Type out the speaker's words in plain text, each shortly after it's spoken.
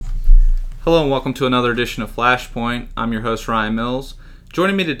Hello and welcome to another edition of Flashpoint. I'm your host Ryan Mills.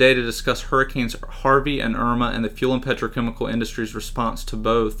 Joining me today to discuss Hurricanes Harvey and Irma and the fuel and petrochemical industry's response to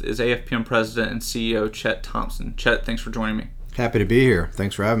both is AFPM President and CEO Chet Thompson. Chet, thanks for joining me. Happy to be here.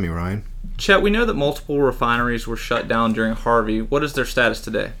 Thanks for having me, Ryan. Chet, we know that multiple refineries were shut down during Harvey. What is their status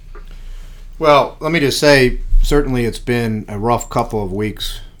today? Well, let me just say, certainly it's been a rough couple of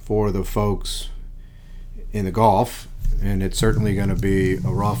weeks for the folks in the Gulf, and it's certainly going to be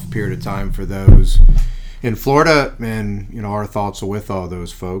a rough period of time for those in Florida, and our thoughts are with all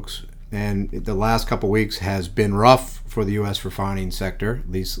those folks. And the last couple of weeks has been rough for the U.S. refining sector,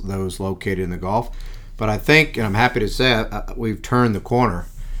 at least those located in the Gulf. But I think, and I'm happy to say, we've turned the corner.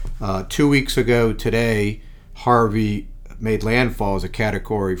 2 weeks ago today, Harvey made landfall as a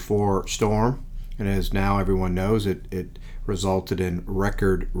Category 4 storm, and as now everyone knows, it resulted in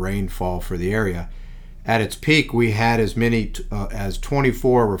record rainfall for the area. At its peak, we had as many as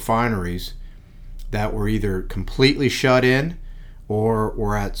 24 refineries that were either completely shut in or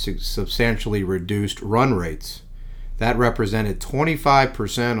were at substantially reduced run rates. That represented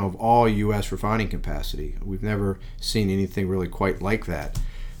 25% of all U.S. refining capacity. We've never seen anything really quite like that.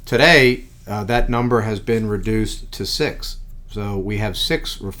 Today, that number has been reduced to 6. So we have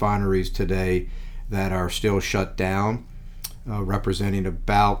 6 refineries today that are still shut down, representing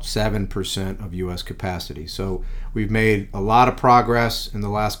about 7% of U.S. capacity. So we've made a lot of progress in the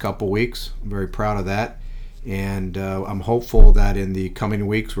last couple weeks. I'm very proud of that. And I'm hopeful that in the coming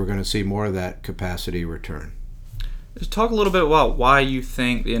weeks we're going to see more of that capacity return. Just talk a little bit about why you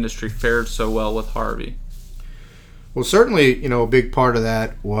think the industry fared so well with Harvey. Well, certainly, a big part of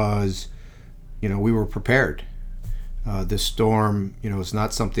that was, we were prepared. This storm, is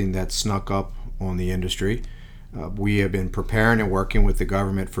not something that snuck up on the industry. We have been preparing and working with the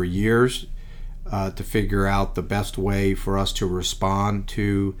government for years to figure out the best way for us to respond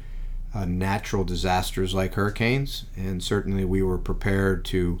to natural disasters like hurricanes. And certainly we were prepared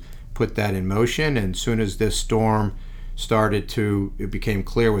to put that in motion. And as soon as this storm it became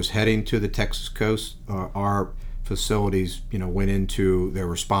clear was heading to the Texas coast, our facilities, went into their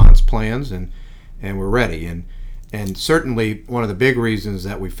response plans and we're ready. And certainly one of the big reasons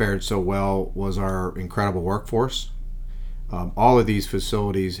that we fared so well was our incredible workforce. All of these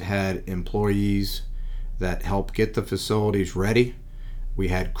facilities had employees that helped get the facilities ready. We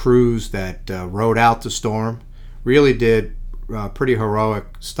had crews that rode out the storm, really did pretty heroic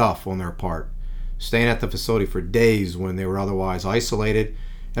stuff on their part, staying at the facility for days when they were otherwise isolated.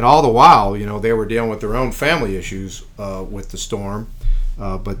 And all the while, they were dealing with their own family issues with the storm,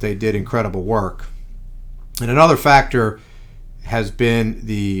 but they did incredible work. And another factor has been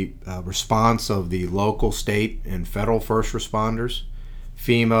the response of the local, state, and federal first responders,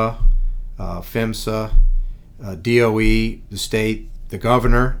 FEMA, PHMSA, DOE, the state, the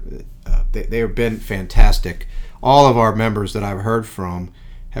governor. They have been fantastic. All of our members that I've heard from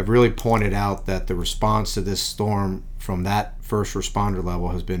have really pointed out that the response to this storm from that first responder level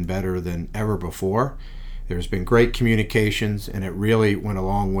has been better than ever before. There's been great communications, and it really went a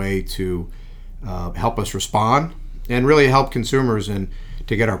long way to help us respond and really help consumers and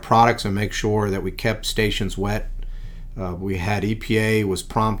to get our products and make sure that we kept stations wet. We had EPA was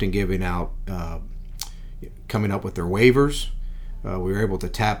prompt in giving out, coming up with their waivers. We were able to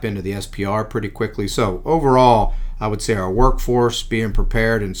tap into the SPR pretty quickly. So overall, I would say our workforce being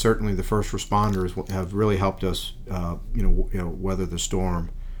prepared and certainly the first responders have really helped us, weather the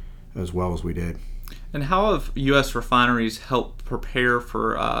storm as well as we did. And how have U.S. refineries helped prepare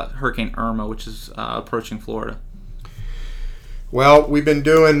for Hurricane Irma, which is approaching Florida? Well, we've been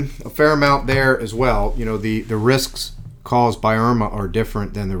doing a fair amount there as well. The risks caused by Irma are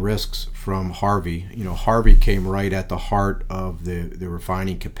different than the risks from Harvey. Harvey came right at the heart of the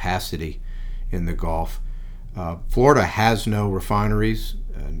refining capacity in the Gulf. Florida has no refineries,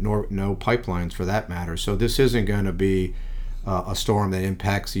 nor no pipelines for that matter. So this isn't going to be a storm that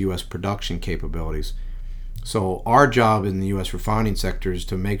impacts the U.S. production capabilities. So our job in the U.S. refining sector is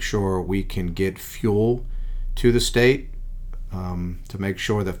to make sure we can get fuel to the state, to make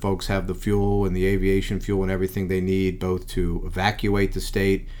sure that folks have the fuel and the aviation fuel and everything they need, both to evacuate the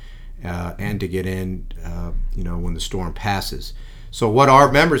state and to get in, when the storm passes. So what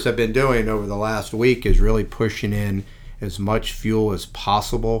our members have been doing over the last week is really pushing in as much fuel as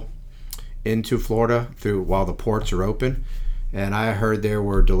possible into Florida while the ports are open. And I heard there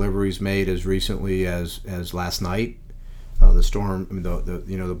were deliveries made as recently as last night. The storm,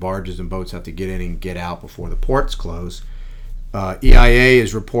 the barges and boats have to get in and get out before the ports close. EIA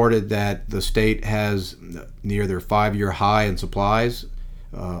has reported that the state has near their 5-year high in supplies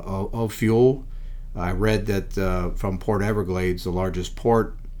of fuel. I read that from Port Everglades, the largest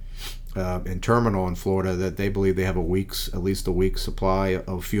port and terminal in Florida that they believe they have at least a week's supply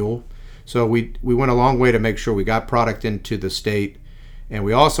of fuel. So we went a long way to make sure we got product into the state, and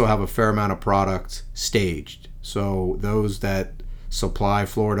we also have a fair amount of product staged. So those that supply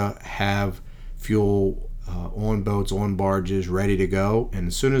Florida have fuel on boats, on barges, ready to go. And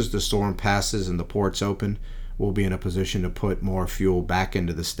as soon as the storm passes and the ports open, we'll be in a position to put more fuel back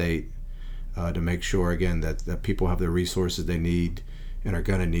into the state to make sure, again, that people have the resources they need and are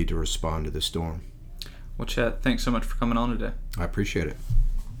going to need to respond to the storm. Well, Chet, thanks so much for coming on today. I appreciate it.